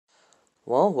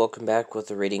Well, welcome back with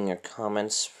the reading your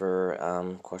comments for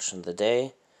question of the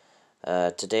day.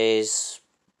 Today's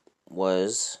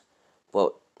was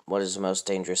what is the most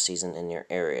dangerous season in your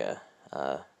area?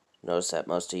 Notice that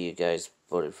most of you guys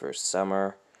voted for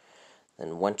summer,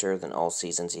 then winter, then all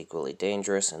seasons equally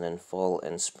dangerous, and then fall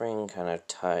and spring kind of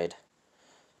tied.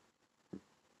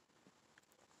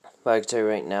 But I can tell you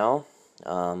right now,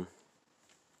 for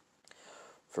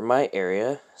my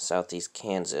area, southeast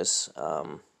Kansas,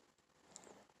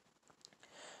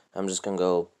 I'm just going to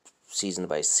go season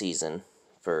by season.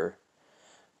 For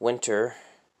winter,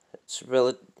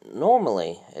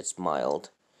 normally it's mild.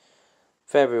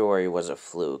 February was a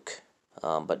fluke,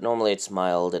 but normally it's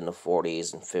mild in the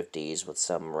 40s and 50s with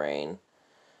some rain,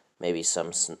 maybe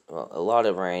a lot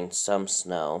of rain, some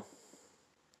snow.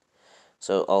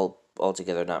 So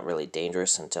altogether not really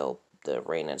dangerous until the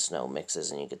rain and snow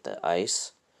mixes and you get the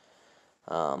ice.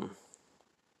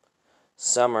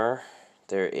 Summer,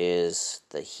 there is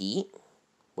the heat,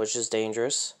 which is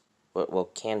dangerous. Well,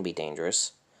 can be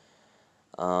dangerous.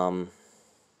 Outside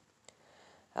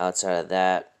of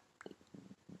that,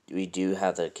 we do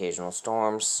have the occasional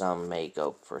storms. Some may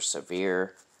go for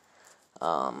severe,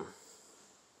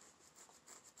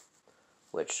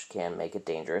 which can make it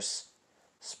dangerous.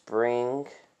 Spring,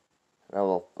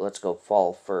 well, let's go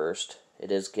fall first.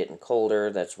 It is getting colder.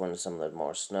 That's when some of the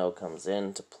more snow comes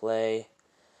into play.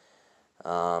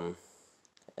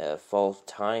 Fall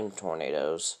time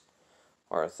tornadoes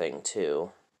are a thing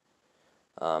too.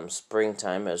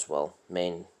 Springtime as well,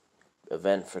 main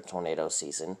event for tornado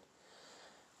season,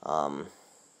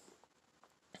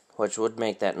 which would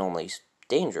make that normally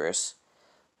dangerous,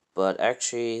 but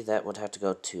actually that would have to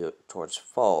go towards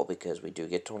fall, because we do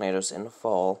get tornadoes in the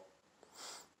fall,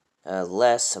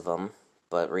 less of them,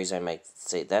 but the reason I might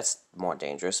say that's more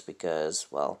dangerous because,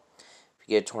 well, if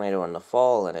you get a tornado in the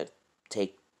fall and it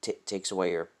takes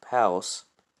away your house,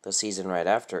 the season right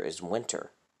after is winter.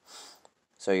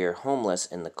 So you're homeless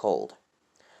in the cold.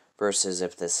 Versus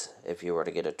if you were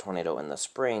to get a tornado in the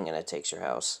spring and it takes your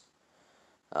house,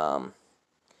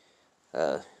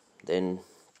 then,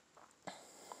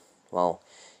 well,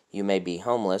 you may be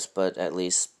homeless, but at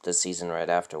least the season right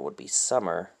after would be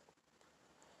summer.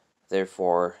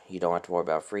 Therefore, you don't have to worry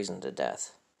about freezing to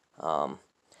death. And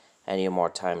you have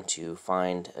more time to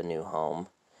find a new home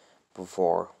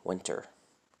before winter.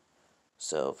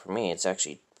 So for me, it's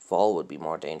actually fall would be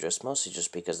more dangerous, mostly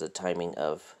just because of the timing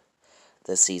of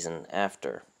the season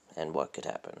after and what could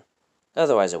happen.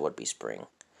 Otherwise, it would be spring.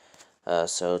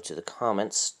 So to the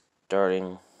comments,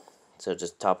 so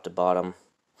just top to bottom.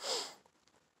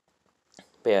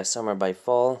 But yeah, summer by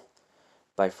fall,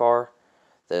 by far,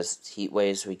 the heat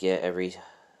waves we get every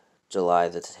July,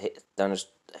 the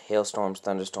hailstorms,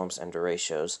 thunderstorms, and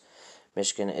derechos.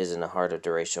 Michigan is in the heart of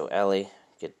derecho alley.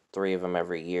 Get 3 of them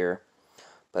every year,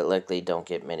 but likely don't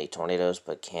get many tornadoes,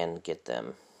 but can get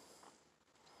them.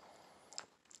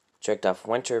 Checked off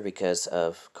winter because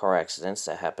of car accidents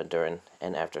that happen during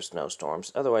and after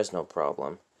snowstorms. Otherwise, no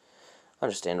problem.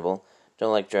 Understandable.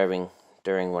 Don't like driving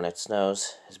during when it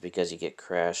snows. Is because you get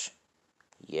crash.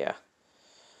 Yeah.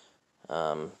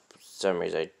 For some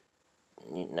reason,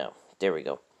 no. There we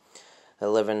go. I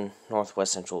live in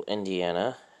northwest central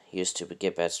Indiana. Used to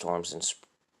get bad storms in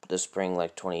the spring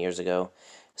like 20 years ago.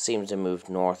 Seems to move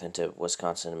north into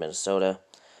Wisconsin and Minnesota.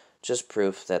 Just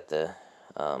proof that the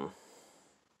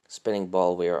spinning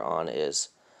ball we are on is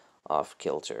off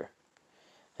kilter.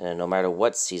 And no matter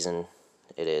what season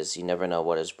it is, you never know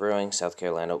what is brewing. South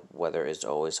Carolina weather is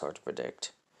always hard to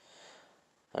predict.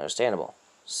 Understandable.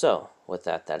 So, with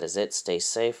that, that is it. Stay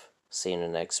safe. See you in the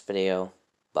next video.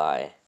 Bye.